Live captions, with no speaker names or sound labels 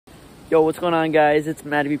Yo, what's going on, guys? It's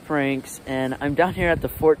Matty B Pranks, and I'm down here at the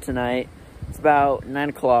fort tonight. It's about 9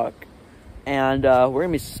 o'clock, and we're gonna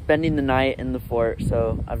be spending the night in the fort.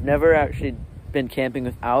 So I've never actually been camping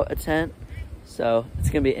without a tent, so it's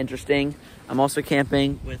gonna be interesting. I'm also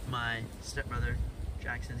camping with my stepbrother,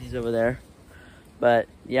 Jackson. He's over there. But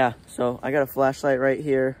yeah, so I got a flashlight right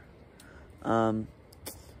here. So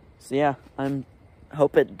yeah,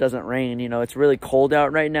 hope it doesn't rain. You know, it's really cold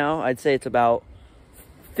out right now. I'd say it's about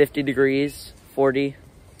 50 degrees, 40.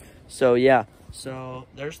 So yeah, so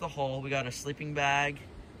there's the hole. We got a sleeping bag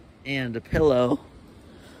and a pillow.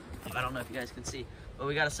 I don't know if you guys can see, but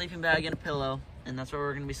we got a sleeping bag and a pillow, and that's where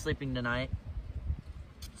we're gonna be sleeping tonight.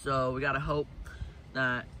 So we gotta hope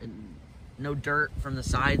that no dirt from the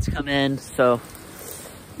sides come in. So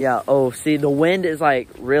yeah, oh, see, the wind is like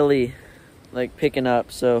really like picking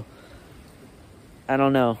up, so I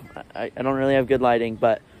don't know. I don't really have good lighting,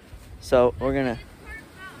 but so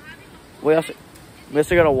we also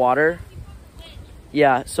got a water.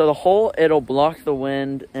 Yeah, so the hole, it'll block the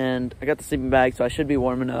wind, and I got the sleeping bag, so I should be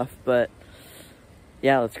warm enough. But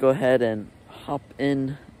yeah, let's go ahead and hop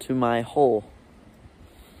into my hole.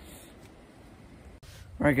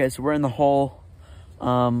 All right, guys, so we're in the hole.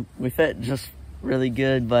 We fit just really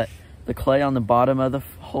good, but the clay on the bottom of the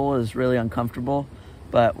hole is really uncomfortable.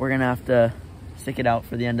 But we're gonna have to stick it out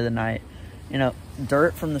for the end of the night. You know,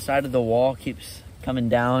 dirt from the side of the wall keeps coming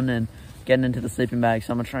down and getting into the sleeping bag,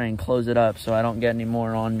 so I'm gonna try and close it up so I don't get any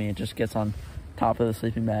more on me. It just gets on top of the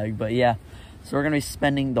sleeping bag. But yeah, so we're gonna be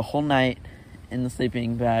spending the whole night in the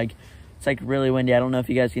sleeping bag. It's like really windy. I don't know if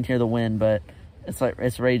you guys can hear the wind, but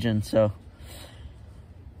it's raging. So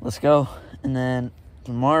let's go. And then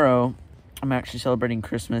tomorrow I'm actually celebrating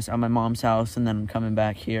Christmas at my mom's house, and then I'm coming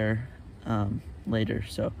back here later.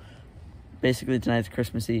 So basically tonight's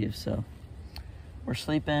Christmas Eve. So we're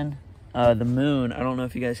sleeping. The moon, I don't know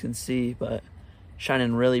if you guys can see, but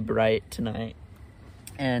shining really bright tonight.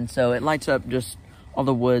 And so it lights up just all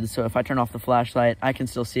the woods. So if I turn off the flashlight, I can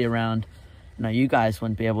still see around. Now you guys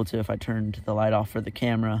wouldn't be able to if I turned the light off for the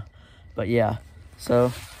camera. But yeah,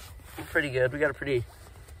 so pretty good. We got a pretty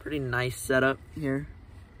nice setup here.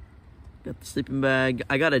 Got the sleeping bag.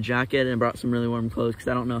 I got a jacket and brought some really warm clothes because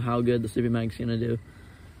I don't know how good the sleeping bag's gonna do.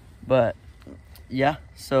 But yeah,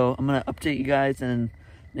 so I'm gonna update you guys in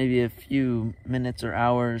maybe a few minutes or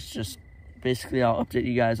hours. Just basically I'll update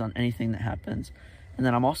you guys on anything that happens. And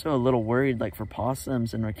then I'm also a little worried, like, for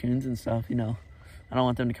possums and raccoons and stuff. You know, I don't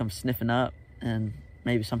want them to come sniffing up and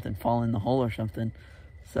maybe something fall in the hole or something.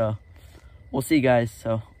 So we'll see, guys.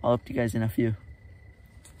 So I'll update you guys in a few.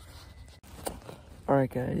 All right,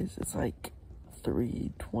 guys, it's like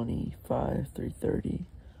 3:25, 3:30.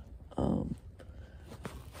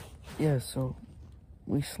 Yeah, so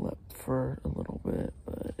we slept for a little bit,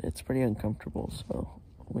 but it's pretty uncomfortable, so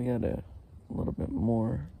we got a little bit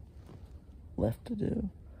more left to do,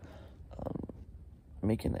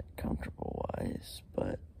 making it comfortable wise.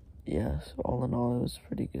 But yeah, so all in all, it was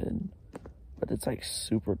pretty good. But it's like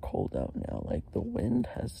super cold out now. Like, the wind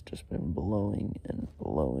has just been blowing and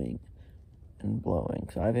blowing and blowing,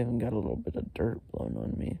 so I've even got a little bit of dirt blowing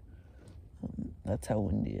on me. That's how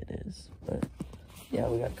windy it is. But yeah,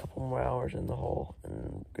 we got a couple more hours in the hole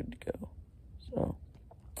and we're good to go. So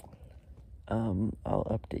I'll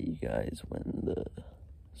update you guys when the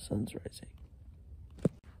sun's rising.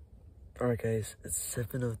 All right, guys, it's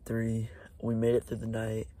 7:03. We made it through the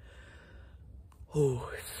night. Oh,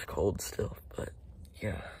 it's cold still, but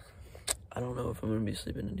yeah, I don't know if I'm gonna be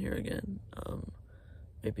sleeping in here again.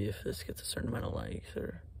 Maybe if this gets a certain amount of likes,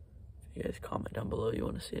 or if you guys comment down below you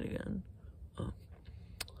want to see it again.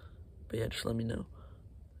 But yeah, just let me know.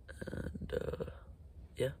 And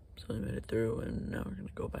yeah, so we made it through, and now we're gonna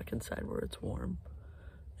go back inside where it's warm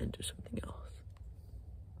and do something else.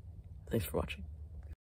 Thanks for watching.